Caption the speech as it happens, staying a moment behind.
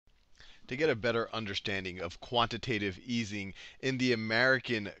to get a better understanding of quantitative easing in the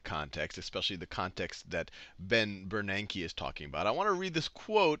American context, especially the context that Ben Bernanke is talking about, I want to read this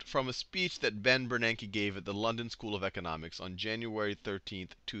quote from a speech that Ben Bernanke gave at the London School of Economics on January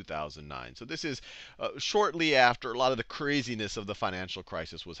 13th, 2009. So this is shortly after a lot of the craziness of the financial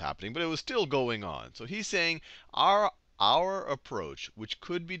crisis was happening, but it was still going on. So he's saying our approach, which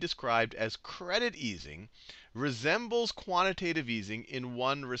could be described as credit easing, resembles quantitative easing in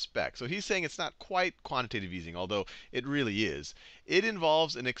one respect. So he's saying it's not quite quantitative easing, although it really is. It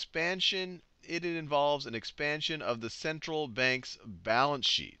involves an expansion of the central bank's balance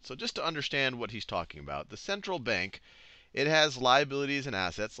sheet. So just to understand what he's talking about, the central bank, it has liabilities and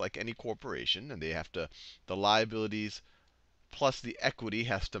assets like any corporation, and the liabilities plus the equity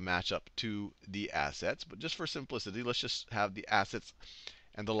has to match up to the assets. But just for simplicity, let's just have the assets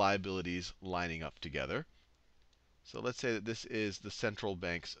and the liabilities lining up together. So let's say that this is the central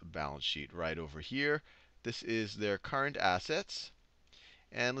bank's balance sheet right over here. This is their current assets.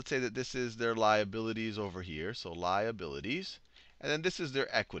 And let's say that this is their liabilities over here. So liabilities. And then this is their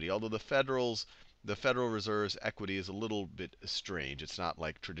equity. Although the Federal Reserve's equity is a little bit strange. It's not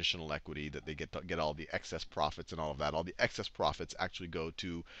like traditional equity that they get all the excess profits and all of that. All the excess profits actually go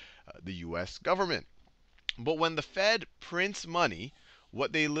to the US government. But when the Fed prints money,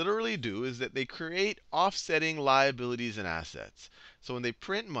 what they literally do is that they create offsetting liabilities and assets. So when they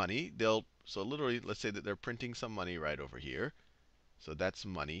print money, so literally, let's say that they're printing some money right over here. So that's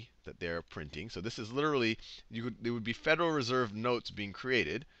money that they're printing. So this is literally, there would be Federal Reserve notes being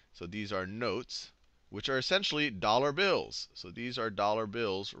created. So these are notes, which are essentially dollar bills. So these are dollar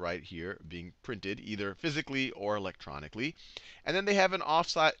bills right here being printed either physically or electronically. And then they have an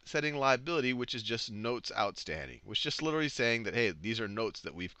offsetting liability, which is just notes outstanding, which is just literally saying that, hey, these are notes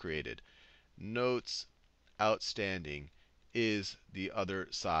that we've created. Notes outstanding is the other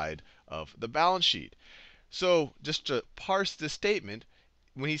side of the balance sheet. So just to parse this statement,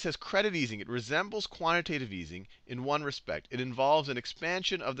 when he says credit easing, it resembles quantitative easing in one respect. It involves an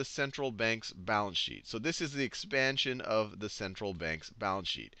expansion of the central bank's balance sheet. So this is the expansion of the central bank's balance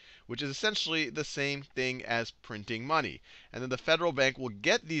sheet, which is essentially the same thing as printing money. And then the federal bank will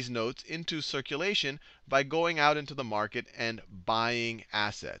get these notes into circulation by going out into the market and buying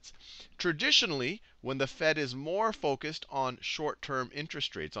assets. Traditionally, when the Fed is more focused on short-term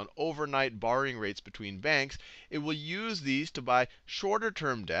interest rates, on overnight borrowing rates between banks, it will use these to buy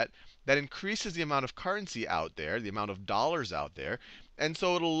shorter-term debt that increases the amount of currency out there, the amount of dollars out there. And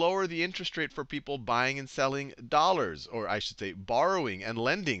so it'll lower the interest rate for people buying and selling dollars, or I should say borrowing and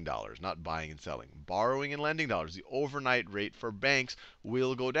lending dollars, not buying and selling. Borrowing and lending dollars. The overnight rate for banks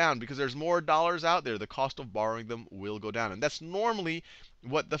will go down because there's more dollars out there. The cost of borrowing them will go down. And that's normally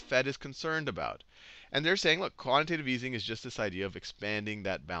what the Fed is concerned about. And they're saying, look, quantitative easing is just this idea of expanding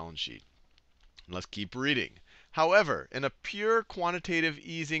that balance sheet. Let's keep reading. However, in a pure quantitative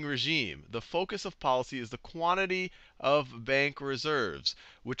easing regime, the focus of policy is the quantity of bank reserves,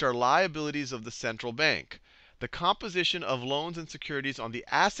 which are liabilities of the central bank. The composition of loans and securities on the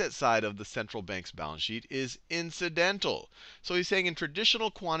asset side of the central bank's balance sheet is incidental. So he's saying in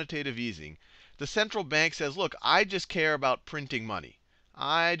traditional quantitative easing, the central bank says, look, I just care about printing money.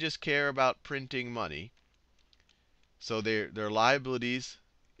 I just care about printing money. So their liabilities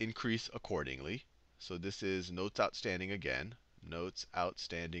increase accordingly. So this is notes outstanding again. Notes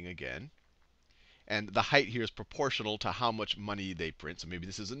outstanding again. And the height here is proportional to how much money they print. So maybe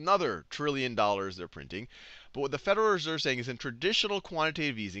this is another $1 trillion they're printing. But what the Federal Reserve is saying is in traditional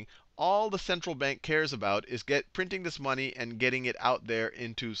quantitative easing, all the central bank cares about is printing this money and getting it out there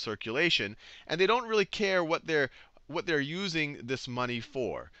into circulation. And they don't really care what they're using this money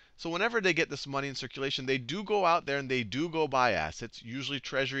for. So whenever they get this money in circulation, they do go out there and they do go buy assets, usually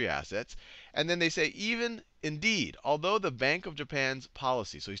treasury assets. And then they say, even indeed, although the Bank of Japan's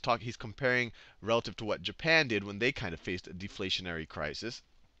policy, so he's comparing relative to what Japan did when they kind of faced a deflationary crisis.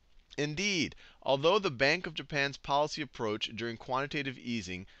 Indeed, although the Bank of Japan's policy approach during the quantitative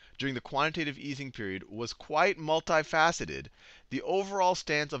easing period was quite multifaceted, the overall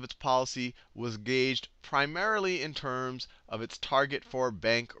stance of its policy was gauged primarily in terms of its target for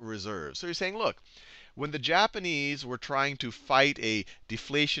bank reserves. So you're saying, look, when the Japanese were trying to fight a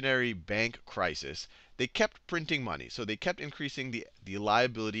deflationary bank crisis, they kept printing money. So they kept increasing the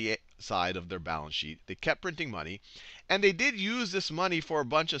liability side of their balance sheet. They kept printing money. And they did use this money for a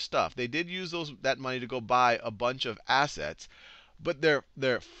bunch of stuff. They did use that money to go buy a bunch of assets. But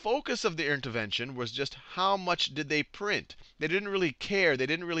their focus of their intervention was just how much did they print. They didn't really care. They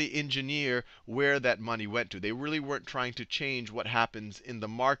didn't really engineer where that money went to. They really weren't trying to change what happens in the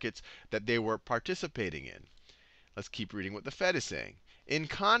markets that they were participating in. Let's keep reading what the Fed is saying. In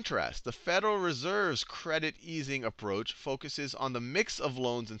contrast, the Federal Reserve's credit easing approach focuses on the mix of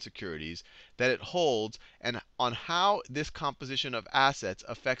loans and securities that it holds and on how this composition of assets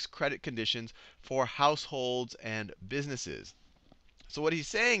affects credit conditions for households and businesses. So what he's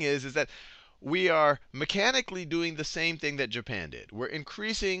saying is that we are mechanically doing the same thing that Japan did. We're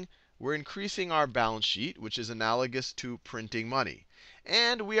increasing our balance sheet, which is analogous to printing money.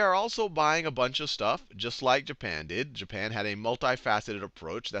 And we are also buying a bunch of stuff, just like Japan did. Japan had a multifaceted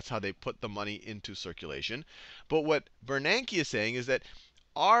approach. That's how they put the money into circulation. But what Bernanke is saying is that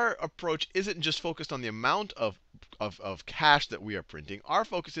our approach isn't just focused on the amount of cash that we are printing. Our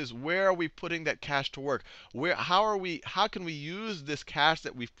focus is where are we putting that cash to work? How can we use this cash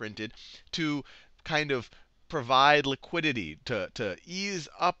that we've printed to kind of provide liquidity to ease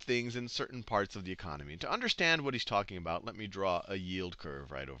up things in certain parts of the economy. And to understand what he's talking about, let me draw a yield curve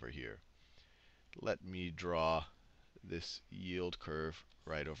right over here. Let me draw this yield curve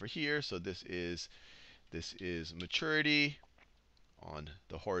right over here. So this is maturity on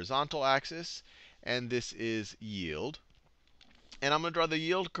the horizontal axis, and this is yield. And I'm going to draw the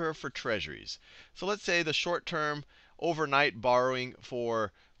yield curve for treasuries. So let's say the short-term overnight borrowing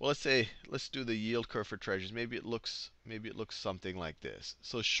for, well, let's do the yield curve for treasuries. Maybe it looks something like this.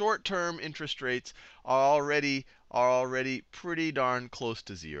 So short-term interest rates are already pretty darn close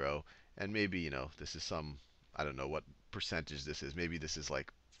to zero. And maybe, this is some, I don't know what percentage this is. Maybe this is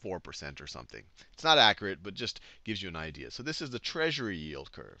like 4% or something. It's not accurate, but just gives you an idea. So this is the treasury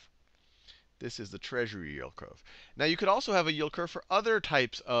yield curve. This is the treasury yield curve. Now you could also have a yield curve for other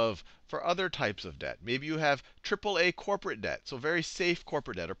types of debt. Maybe you have AAA corporate debt, so very safe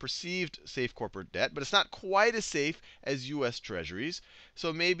corporate debt or perceived safe corporate debt, but it's not quite as safe as US Treasuries.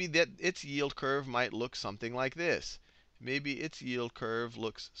 So maybe that its yield curve might look something like this. Maybe its yield curve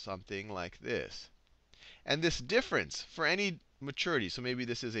looks something like this. And this difference for any maturity, so maybe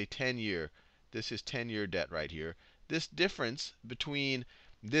this is 10-year debt right here. This difference between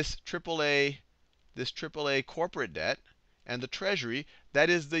this AAA corporate debt and the Treasury, that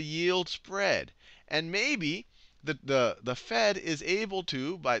is the yield spread. And maybe the Fed is able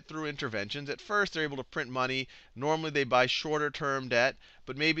to, through interventions, at first they're able to print money. Normally they buy shorter term debt,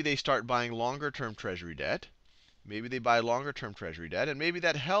 but maybe they start buying longer term Treasury debt. Maybe they buy longer term Treasury debt, and maybe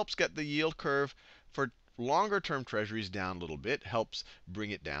that helps get the yield curve for longer term Treasuries down a little bit, helps bring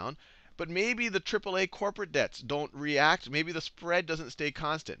it down. But maybe the AAA corporate debts don't react. Maybe the spread doesn't stay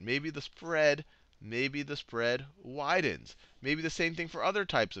constant. Maybe the spread widens. Maybe the same thing for other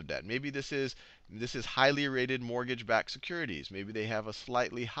types of debt. Maybe this is highly rated mortgage-backed securities. Maybe they have a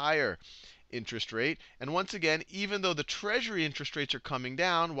slightly higher interest rate. And once again, even though the Treasury interest rates are coming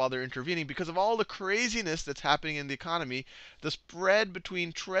down while they're intervening, because of all the craziness that's happening in the economy, the spread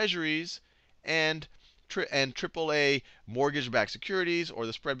between Treasuries and AAA mortgage-backed securities, or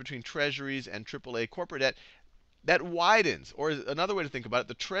the spread between Treasuries and AAA corporate debt, that widens. Or another way to think about it,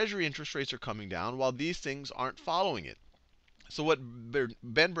 the Treasury interest rates are coming down while these things aren't following it. So what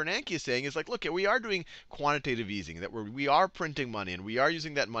Ben Bernanke is saying is like, look, we are doing quantitative easing, that we are printing money, and we are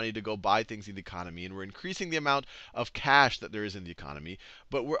using that money to go buy things in the economy, and we're increasing the amount of cash that there is in the economy.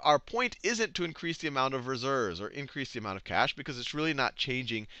 But our point isn't to increase the amount of reserves or increase the amount of cash, because it's really not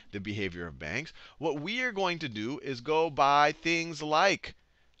changing the behavior of banks. What we are going to do is go buy things like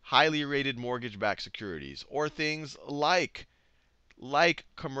highly rated mortgage-backed securities, or things like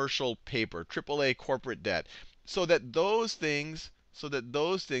commercial paper, AAA corporate debt, so that those things,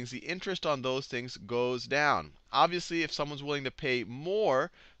 the interest on those things goes down. Obviously, if someone's willing to pay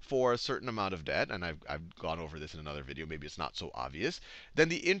more for a certain amount of debt, and I've gone over this in another video, maybe it's not so obvious, then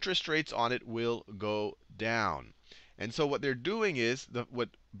the interest rates on it will go down. And so what they're doing is, what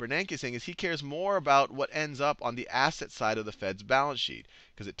Bernanke is saying is he cares more about what ends up on the asset side of the Fed's balance sheet,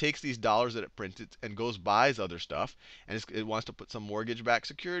 because it takes these dollars that it printed and goes buys other stuff, and it wants to put some mortgage-backed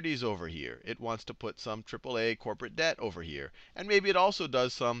securities over here. It wants to put some AAA corporate debt over here, and maybe it also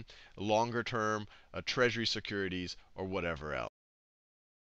does some longer-term Treasury securities or whatever else.